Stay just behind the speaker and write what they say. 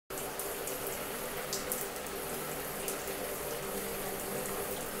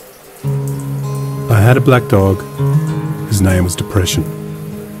had a black dog. His name was Depression.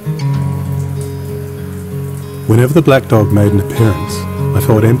 Whenever the black dog made an appearance, I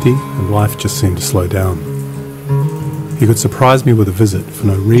felt empty and life just seemed to slow down. He could surprise me with a visit for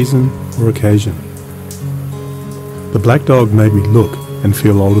no reason or occasion. The black dog made me look and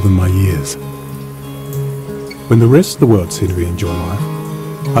feel older than my years. When the rest of the world seemed to be enjoying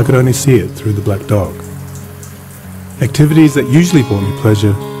life, I could only see it through the black dog. Activities that usually brought me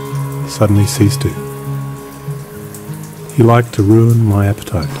pleasure suddenly ceased to. He liked to ruin my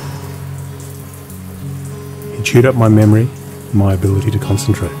appetite. He chewed up my memory and my ability to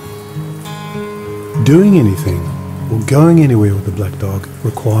concentrate. Doing anything or going anywhere with the black dog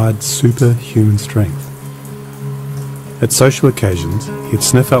required superhuman strength. At social occasions, he'd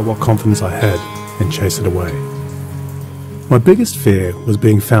sniff out what confidence I had and chase it away. My biggest fear was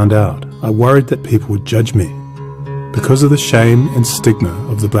being found out. I worried that people would judge me. Because of the shame and stigma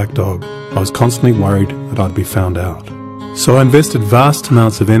of the black dog, I was constantly worried that I'd be found out. So I invested vast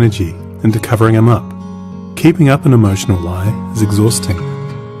amounts of energy into covering him up. Keeping up an emotional lie is exhausting.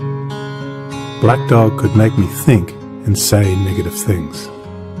 Black dog could make me think and say negative things.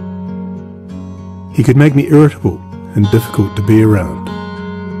 He could make me irritable and difficult to be around.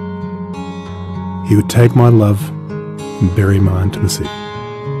 He would take my love and bury my intimacy.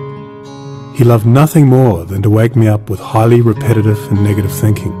 He loved nothing more than to wake me up with highly repetitive and negative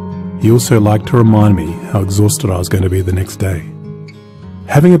thinking. He also liked to remind me how exhausted I was going to be the next day.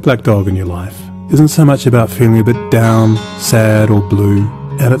 Having a black dog in your life isn't so much about feeling a bit down, sad or blue.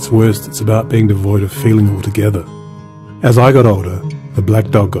 At its worst, it's about being devoid of feeling altogether. As I got older, the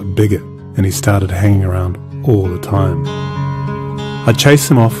black dog got bigger and he started hanging around all the time. I'd chase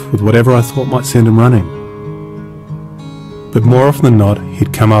him off with whatever I thought might send him running. But more often than not,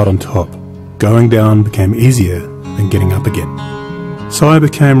 he'd come out on top. Going down became easier than getting up again. So I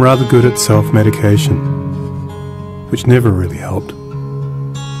became rather good at self-medication, which never really helped.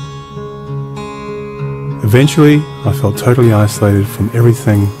 Eventually, I felt totally isolated from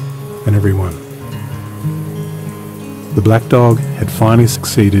everything and everyone. The black dog had finally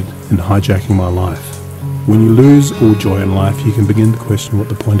succeeded in hijacking my life. When you lose all joy in life, you can begin to question what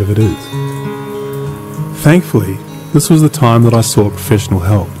the point of it is. Thankfully, this was the time that I sought professional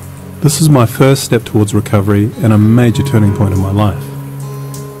help. This was my first step towards recovery and a major turning point in my life.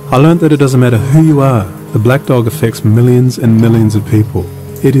 I learned that it doesn't matter who you are, the black dog affects millions and millions of people.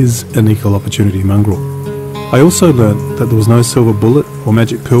 It is an equal opportunity mongrel. I also learned that there was no silver bullet or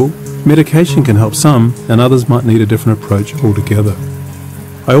magic pill. Medication can help some, and others might need a different approach altogether.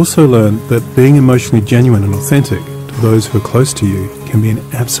 I also learned that being emotionally genuine and authentic to those who are close to you can be an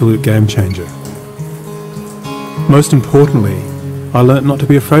absolute game changer. Most importantly, I learnt not to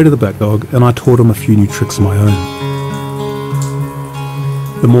be afraid of the black dog, and I taught him a few new tricks of my own.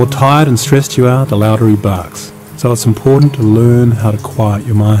 The more tired and stressed you are, the louder he barks, so it's important to learn how to quiet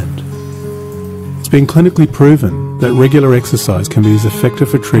your mind. It's been clinically proven that regular exercise can be as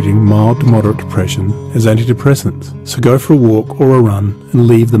effective for treating mild to moderate depression as antidepressants, so go for a walk or a run and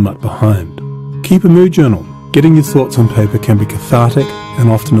leave the mutt behind. Keep a mood journal. Getting your thoughts on paper can be cathartic and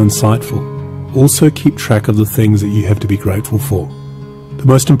often insightful. Also keep track of the things that you have to be grateful for. The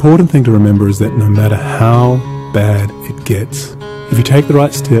most important thing to remember is that no matter how bad it gets, if you take the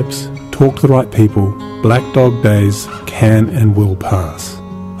right steps, talk to the right people, black dog days can and will pass.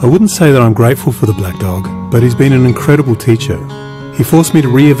 I wouldn't say that I'm grateful for the black dog, but he's been an incredible teacher. He forced me to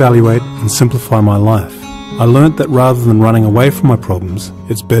reevaluate and simplify my life. I learnt that rather than running away from my problems,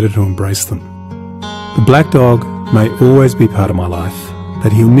 it's better to embrace them. The black dog may always be part of my life,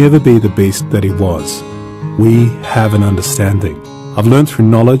 but he'll never be the beast that he was. We have an understanding. I've learned through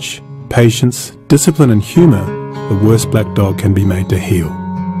knowledge, patience, discipline and humour, the worst black dog can be made to heal.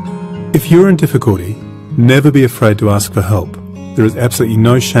 If you're in difficulty, never be afraid to ask for help. There is absolutely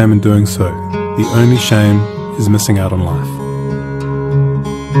no shame in doing so. The only shame is missing out on life.